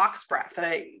a box breath.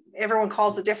 And everyone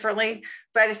calls it differently,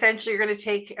 but essentially you're going to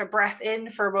take a breath in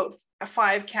for about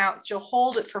 5 counts. You'll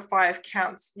hold it for 5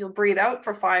 counts. You'll breathe out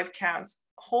for 5 counts,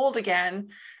 hold again.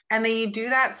 And then you do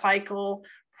that cycle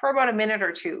for about a minute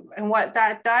or 2. And what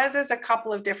that does is a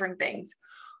couple of different things.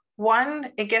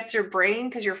 One, it gets your brain,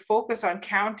 because you're focused on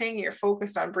counting, you're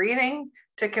focused on breathing,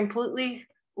 to completely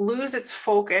lose its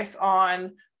focus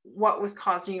on what was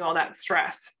causing you all that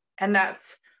stress. And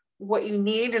that's what you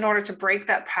need in order to break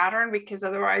that pattern, because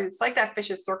otherwise it's like that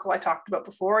vicious circle I talked about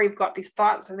before. You've got these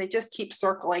thoughts and they just keep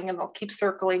circling and they'll keep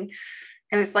circling.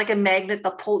 And it's like a magnet,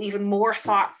 they'll pull even more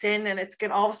thoughts in, and it's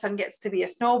going to all of a sudden gets to be a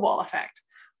snowball effect.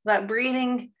 That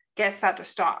breathing gets that to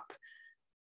stop.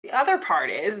 The other part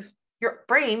is your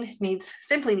brain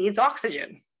simply needs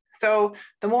oxygen. So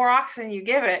the more oxygen you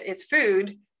give it, its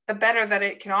food, the better that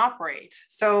it can operate.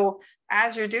 So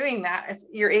as you're doing that,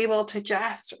 you're able to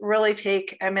just really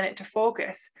take a minute to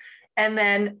focus. And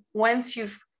then once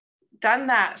you've done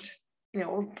that,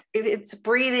 it's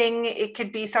breathing, it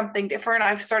could be something different.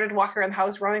 I've started walking around the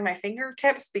house rubbing my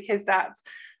fingertips, because that's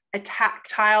a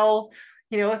tactile,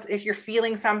 if you're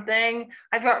feeling something.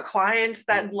 I've got clients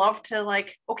that love to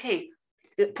okay,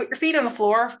 put your feet on the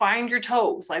floor, find your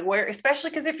toes, where, especially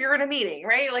because if you're in a meeting,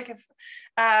 right?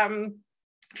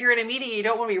 If you're in a meeting, you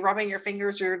don't want to be rubbing your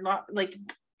fingers, you're not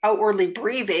outwardly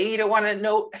breathing. You don't want to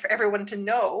know, for everyone to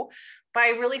know, by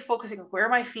really focusing on where are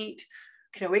my feet,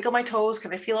 can I wiggle my toes,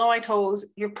 can I feel on my toes?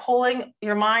 You're pulling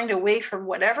your mind away from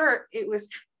whatever it was,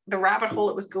 the rabbit hole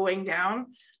it was going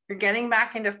down. You're getting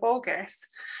back into focus.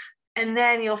 And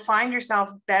then you'll find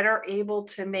yourself better able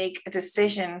to make a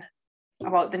decision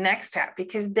about the next step,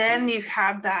 because then you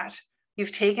have that,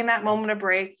 you've taken that moment of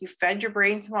break, you've fed your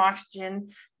brain some oxygen,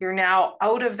 you're now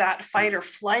out of that fight or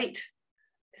flight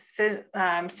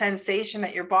sensation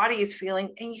that your body is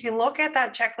feeling, and you can look at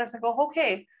that checklist and go,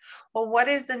 okay, well, what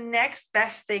is the next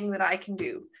best thing that I can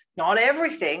do? Not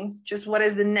everything, just what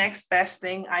is the next best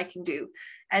thing I can do,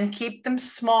 and keep them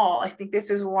small. I think this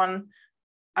is one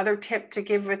other tip to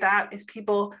give with that, is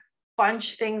people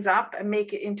bunch things up and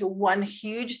make it into one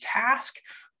huge task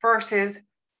versus,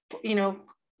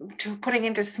 to putting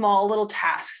into small little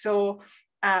tasks. So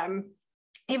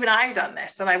even I've done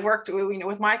this, and I've worked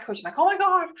with my coach, like, oh my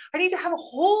God, I need to have a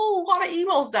whole lot of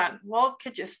emails done. Well,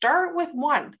 could you start with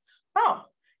one? Oh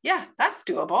yeah, that's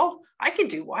doable. I could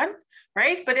do one,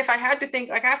 right? But if I had to think,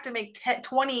 I have to make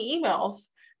 20 emails,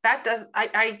 that does,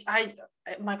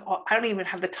 I'm like, oh, I don't even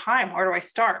have the time. Where do I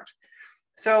start?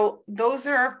 So those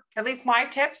are at least my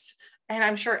tips. And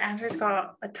I'm sure Andrew's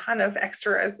got a ton of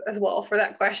extras as well for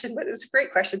that question, but it's a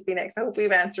great question, Phoenix. I hope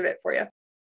we've answered it for you.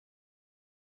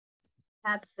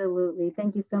 Absolutely.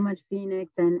 Thank you so much,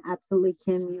 Phoenix. And absolutely,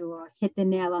 Kim, you hit the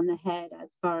nail on the head as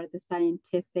far as the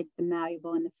scientific, the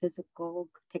malleable, and the physical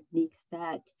techniques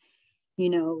that,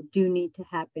 do need to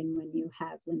happen when you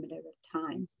have limited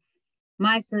time.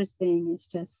 My first thing is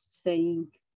just saying,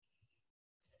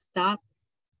 stop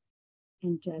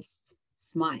and just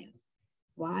smile.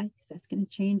 Why? Because that's going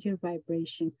to change your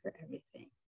vibration for everything.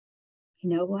 You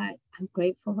know what? I'm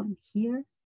grateful I'm here.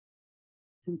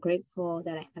 I'm grateful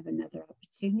that I have another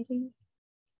opportunity.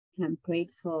 And I'm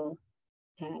grateful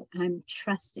that I'm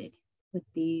trusted with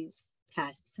these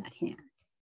tasks at hand.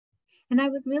 And I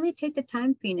would really take the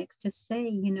time, Phoenix, to say,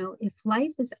 if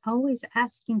life is always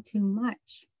asking too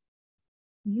much,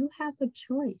 you have a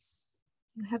choice.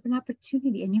 You have an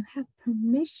opportunity and you have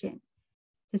permission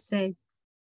to say,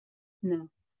 no,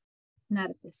 not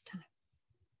at this time.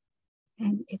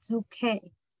 And it's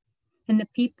okay. And the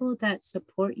people that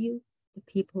support you, the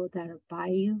people that are by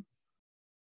you,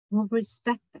 will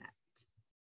respect that.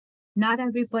 Not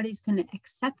everybody's going to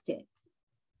accept it,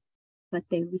 but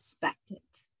they respect it.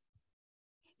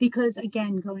 Because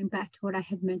again, going back to what I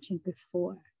had mentioned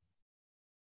before,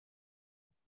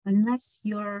 unless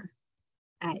you're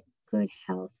at good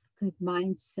health, good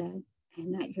mindset,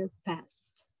 and at your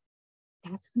best,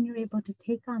 that's when you're able to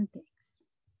take on things.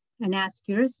 And ask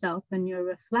yourself in your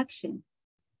reflection,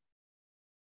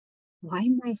 why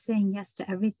am I saying yes to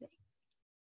everything?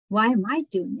 Why am I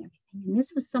doing everything? And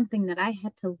this was something that I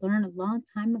had to learn a long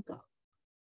time ago.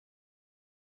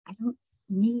 I don't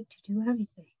need to do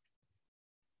everything.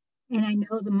 And I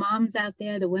know the moms out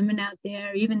there, the women out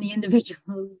there, even the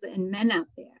individuals and men out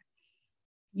there,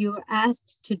 you're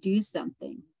asked to do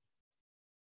something.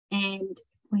 And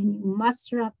when you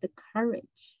muster up the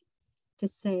courage to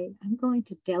say, I'm going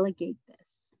to delegate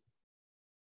this.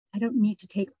 I don't need to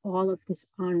take all of this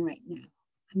on right now.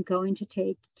 I'm going to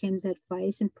take Kim's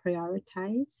advice and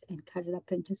prioritize and cut it up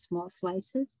into small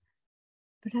slices.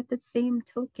 But at the same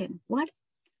token, why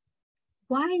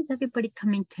is everybody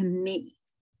coming to me?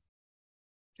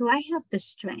 Do I have the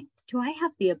strength? Do I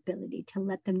have the ability to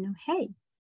let them know, hey,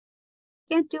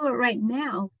 can't do it right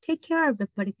now, take care of it,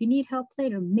 but if you need help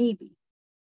later, maybe.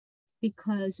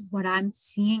 Because what I'm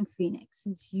seeing, Phoenix,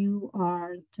 is you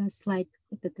are just like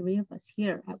the three of us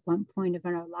here at one point of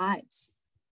our lives.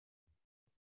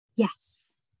 Yes,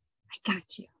 I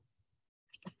got you.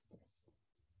 I got this.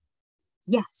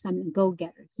 Yes, I'm the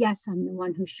go-getter. Yes, I'm the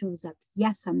one who shows up.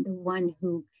 Yes, I'm the one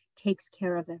who takes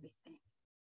care of everything.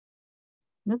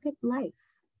 Look at life.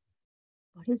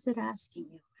 What is it asking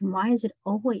you? And why is it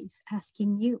always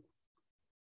asking you?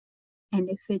 And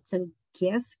if it's a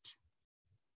gift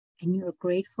and you're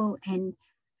grateful, and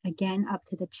again, up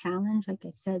to the challenge, like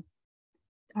I said,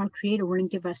 our Creator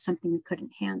wouldn't give us something we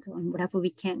couldn't handle. And whatever we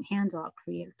can't handle, our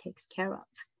Creator takes care of.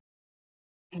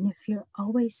 And if you're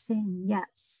always saying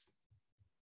yes,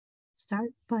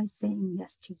 start by saying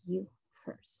yes to you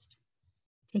first.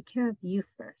 Take care of you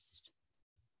first.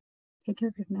 Take care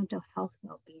of your mental health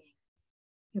well-being,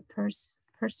 your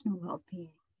personal well-being,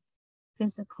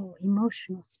 physical,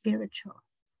 emotional, spiritual.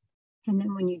 And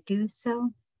then when you do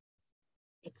so,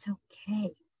 it's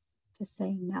okay to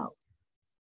say no.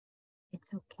 It's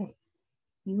okay.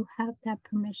 You have that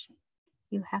permission.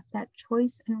 You have that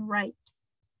choice and right.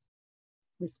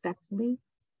 Respectfully,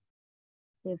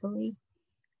 civilly,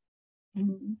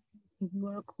 and in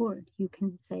your accord, you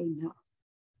can say no.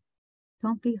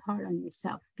 Don't be hard on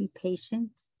yourself. Be patient,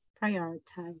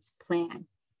 prioritize, plan,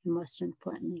 and most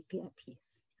importantly, be at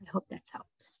peace. I hope that's helped.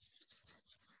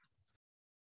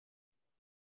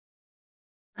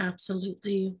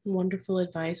 Absolutely wonderful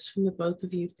advice from the both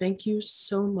of you. Thank you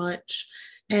so much.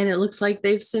 And it looks like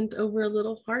they've sent over a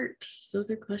little heart, so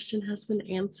their question has been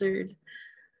answered.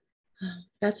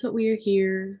 That's what we are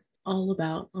here all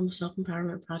about on the Self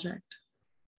Empowerment Project,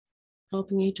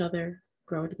 helping each other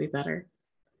grow to be better.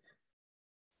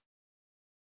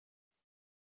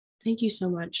 Thank you so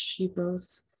much, you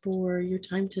both, for your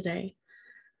time today,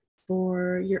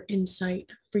 for your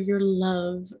insight, for your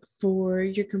love, for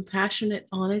your compassionate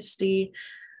honesty.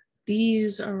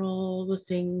 These are all the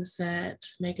things that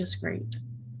make us great.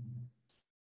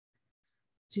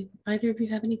 Do either of you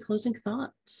have any closing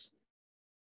thoughts?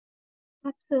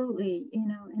 Absolutely.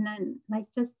 And then like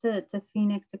just to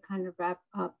Phoenix, to kind of wrap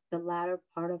up the latter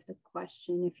part of the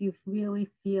question, if you really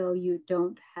feel you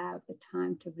don't have the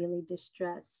time to really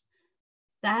distress,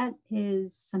 that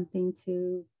is something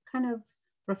to kind of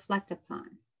reflect upon,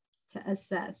 to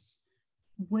assess.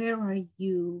 Where are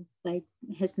you, like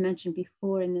has mentioned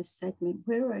before in this segment,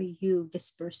 where are you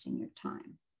dispersing your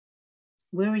time?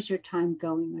 Where is your time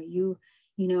going? Are you,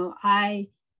 I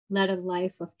led a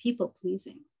life of people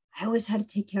pleasing. I always had to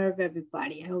take care of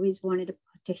everybody. I always wanted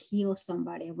to heal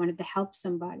somebody. I wanted to help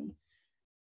somebody.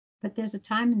 But there's a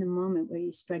time in the moment where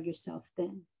you spread yourself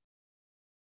thin.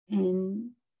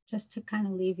 And just to kind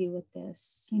of leave you with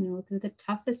this, through the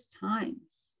toughest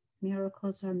times,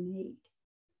 miracles are made.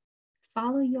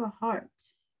 Follow your heart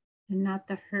and not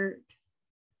the hurt.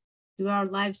 Through our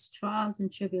life's trials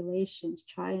and tribulations,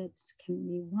 triumphs can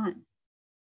be won.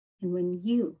 And when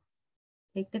you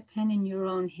take the pen in your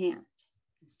own hand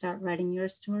and start writing your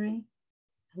story,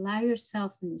 allow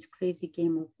yourself in this crazy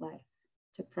game of life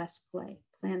to press play,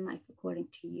 plan life according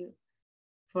to you.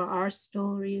 For our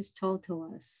story is told to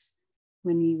us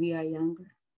when we are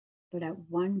younger, but at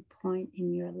one point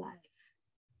in your life,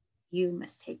 you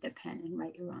must take the pen and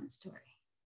write your own story.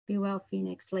 Be well,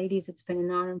 Phoenix. Ladies, it's been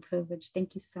an honor and privilege.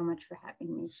 Thank you so much for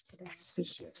having me today. I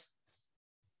appreciate it.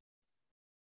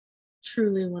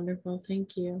 Truly wonderful.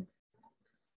 Thank you.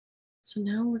 So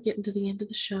now we're getting to the end of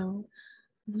the show.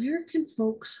 Where can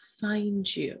folks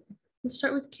find you? Let's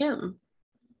start with Kim.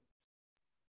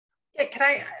 Yeah,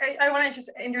 can I want to just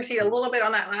intercede a little bit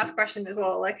on that last question as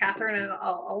well, like Catherine, and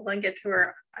I'll then get to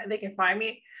where they can find me.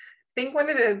 I think one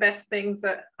of the best things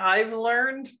that I've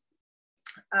learned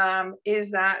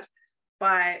is that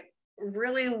by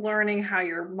really learning how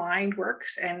your mind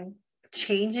works and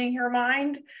changing your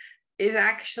mind is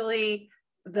actually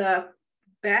the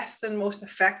best and most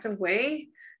effective way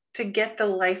to get the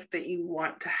life that you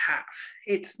want to have.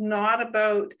 It's not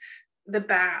about the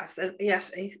bath.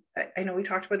 Yes, I know we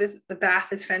talked about this. The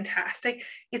bath is fantastic.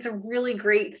 It's a really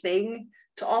great thing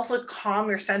to also calm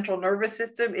your central nervous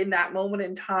system in that moment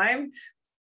in time.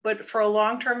 But for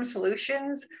long-term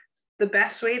solutions, the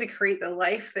best way to create the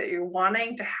life that you're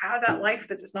wanting to have, that life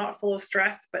that is not full of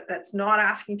stress, but that's not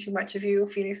asking too much of you,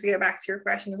 Phoenix, to get back to your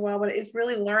question as well, but it's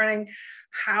really learning,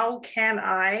 how can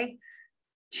I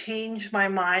change my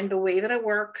mind the way that it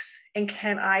works, and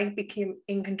can I become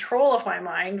in control of my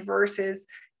mind versus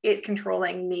it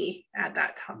controlling me at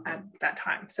that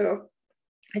time. So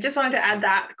I just wanted to add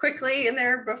that quickly in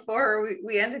there before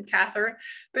we ended, Catherine.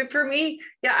 But for me,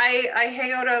 yeah, I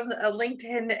hang out on a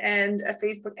LinkedIn and a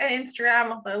Facebook and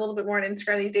Instagram, a little bit more on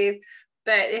Instagram these days.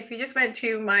 But if you just went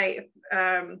to my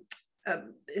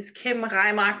it's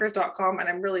kimrijmakers.com, and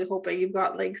I'm really hoping you've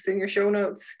got links in your show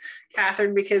notes,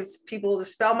 Catherine, because people to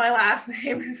spell my last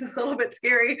name is a little bit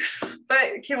scary.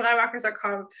 But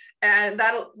kimrijmakers.com, and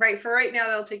that'll right now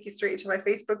that'll take you straight to my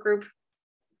Facebook group.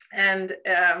 And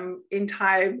in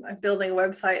time, I'm building a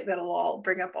website that'll all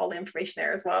bring up all the information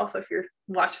there as well. So if you're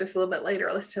watch this a little bit later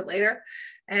or listen to it later,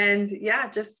 and yeah,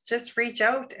 just reach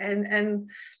out, and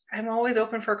I'm always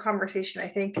open for a conversation. I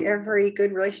think every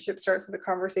good relationship starts with a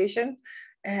conversation.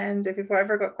 And if you've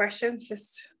ever got questions,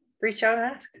 just reach out and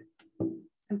ask.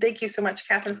 And thank you so much,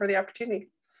 Catherine, for the opportunity.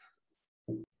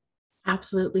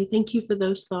 Absolutely. Thank you for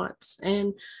those thoughts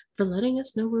and for letting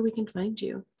us know where we can find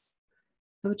you.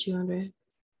 How about you, Andrea?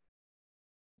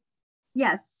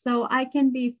 Yes, so I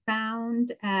can be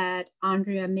found at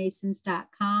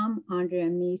AndreaMasons.com, Andrea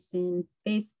Mason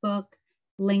Facebook,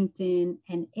 LinkedIn,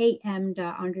 and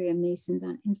am.AndreaMasons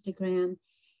on Instagram.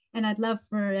 And I'd love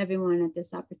for everyone at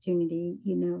this opportunity,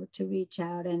 to reach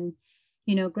out and,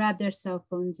 grab their cell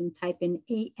phones and type in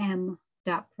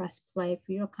am.pressplay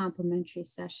for your complimentary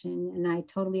session. And I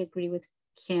totally agree with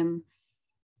Kim.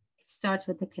 It starts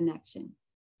with the connection.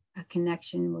 A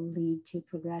connection will lead to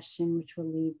progression, which will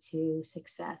lead to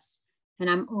success. And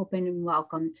I'm open and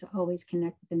welcome to always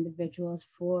connect with individuals,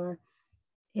 for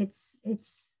it's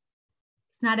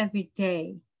not every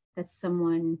day that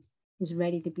someone is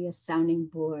ready to be a sounding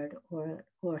board or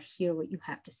hear what you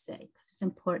have to say, because it's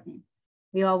important.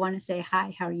 We all want to say,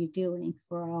 hi, how are you doing,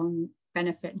 for our own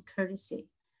benefit and courtesy.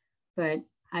 But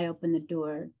I open the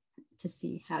door to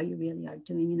see how you really are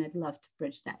doing. And I'd love to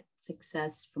bridge that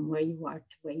success from where you are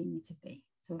to where you need to be.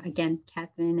 So again,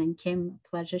 Catherine and Kim, a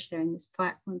pleasure sharing this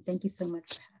platform. Thank you so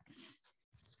much for having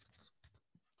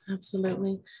me.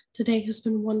 Absolutely. Today has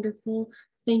been wonderful.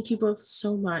 Thank you both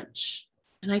so much.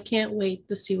 And I can't wait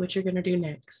to see what you're going to do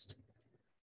next.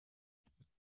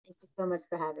 Thank you so much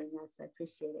for having us. I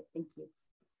appreciate it. Thank you.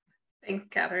 Thanks,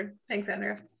 Catherine. Thanks,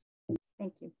 Andrea.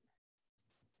 Thank you.